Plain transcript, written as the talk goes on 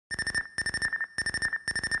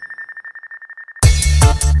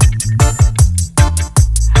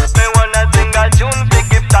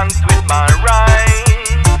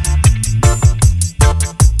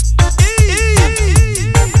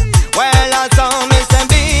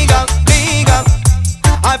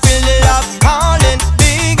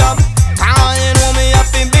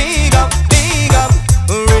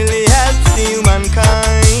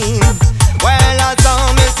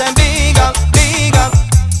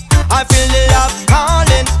I feel the love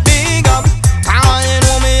calling, big up. Calling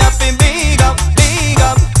on me, I feel big up, big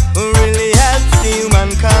up. Really helps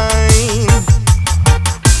humankind.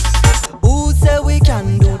 Who say we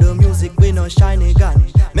can do the music with no shiny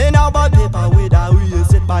gun? Me now about paper with a wheel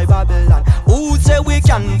set by Babylon. Who say we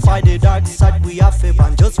can fight the dark side? We have a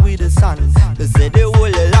ban just with the sun. They say the whole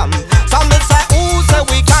lamb. Some me say who say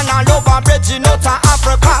we can all over bridging out of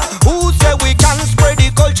Africa? Who say we can spread the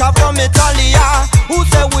culture from Italia? Who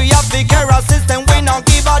say we have the care system? We not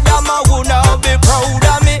give a damn. Who now be proud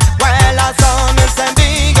of me? Well, I saw me say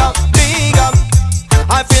big up, big up.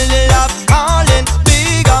 I feel the love calling,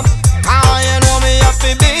 big up. Calling on me, I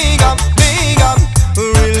feel big up, big up.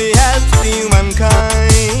 Really helps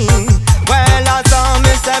humankind. Well, I saw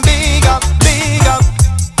me say big up, big up.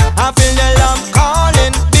 I feel the love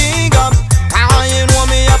calling, big up. Calling on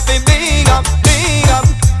me, I feel big up, big up.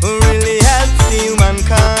 Really helps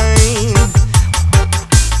humankind.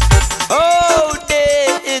 Oh,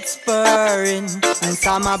 day it's burning, and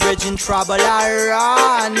some are bridging trouble are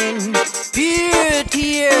running. Pure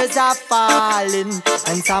tears are falling,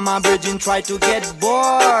 and some are bridging try to get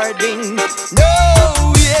boarding.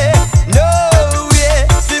 No, yeah, no, yeah.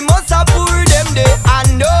 We must have pour them there. I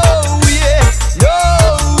know, yeah, no,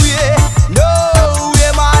 yeah, no,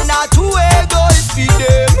 yeah. Man, not to ego feed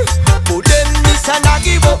them. Put them this and I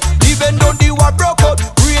give up. Even though the war broke out,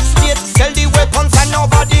 great state sell the weapons and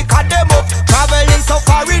nobody cut them up. Traveling so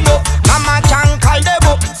far enough, mama can't call them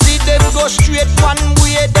up. See them go straight one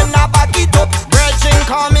way, them not back it up. Virgin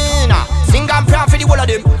coming, sing and pray for the whole of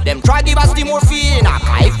them. Them try give us the morphine,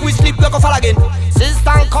 if we sleep we go fall again.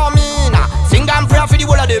 Sister coming, sing and pray